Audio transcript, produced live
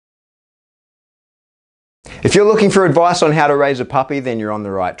If you're looking for advice on how to raise a puppy, then you're on the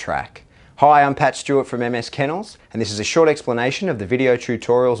right track. Hi, I'm Pat Stewart from MS Kennels, and this is a short explanation of the video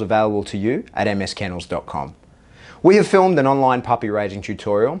tutorials available to you at mskennels.com. We have filmed an online puppy raising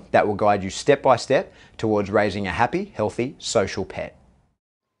tutorial that will guide you step by step towards raising a happy, healthy, social pet.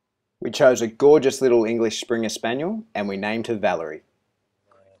 We chose a gorgeous little English Springer Spaniel and we named her Valerie.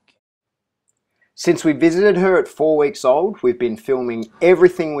 Since we visited her at 4 weeks old, we've been filming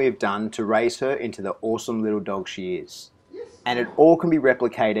everything we've done to raise her into the awesome little dog she is. And it all can be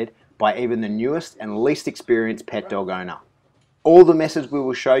replicated by even the newest and least experienced pet dog owner. All the methods we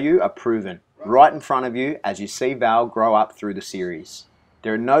will show you are proven right in front of you as you see Val grow up through the series.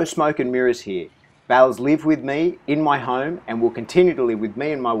 There are no smoke and mirrors here. Val has lived with me in my home and will continue to live with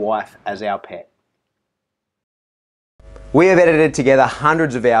me and my wife as our pet. We have edited together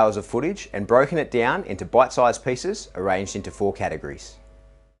hundreds of hours of footage and broken it down into bite-sized pieces arranged into 4 categories.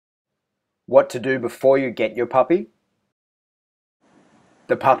 What to do before you get your puppy.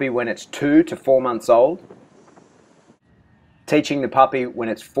 The puppy when it's 2 to 4 months old. Teaching the puppy when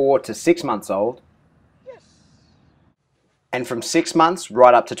it's 4 to 6 months old. Yes. And from 6 months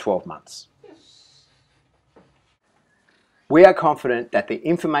right up to 12 months. Yes. We are confident that the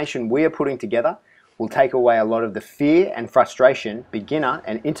information we are putting together will take away a lot of the fear and frustration beginner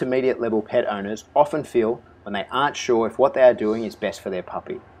and intermediate level pet owners often feel when they aren't sure if what they are doing is best for their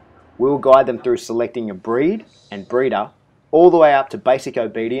puppy. We will guide them through selecting a breed and breeder all the way up to basic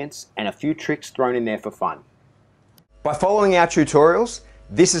obedience and a few tricks thrown in there for fun. By following our tutorials,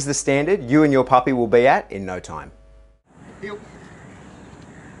 this is the standard you and your puppy will be at in no time. Heel.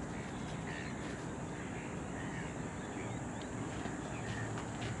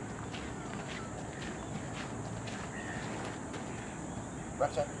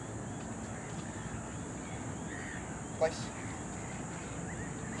 Left side. Place.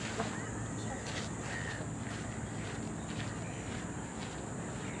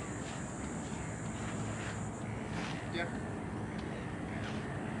 Down.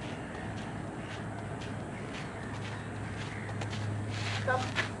 Up.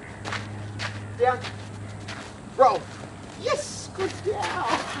 Down. Roll. Yes, good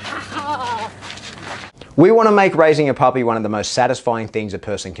girl. We want to make raising a puppy one of the most satisfying things a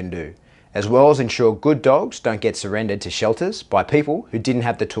person can do, as well as ensure good dogs don't get surrendered to shelters by people who didn't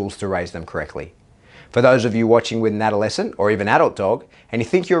have the tools to raise them correctly. For those of you watching with an adolescent or even adult dog, and you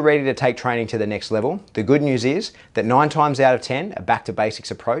think you're ready to take training to the next level, the good news is that 9 times out of 10, a back to basics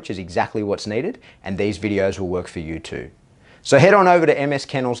approach is exactly what's needed, and these videos will work for you too. So head on over to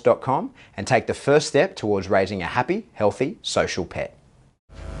mskennels.com and take the first step towards raising a happy, healthy, social pet.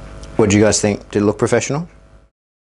 What do you guys think? Did it look professional?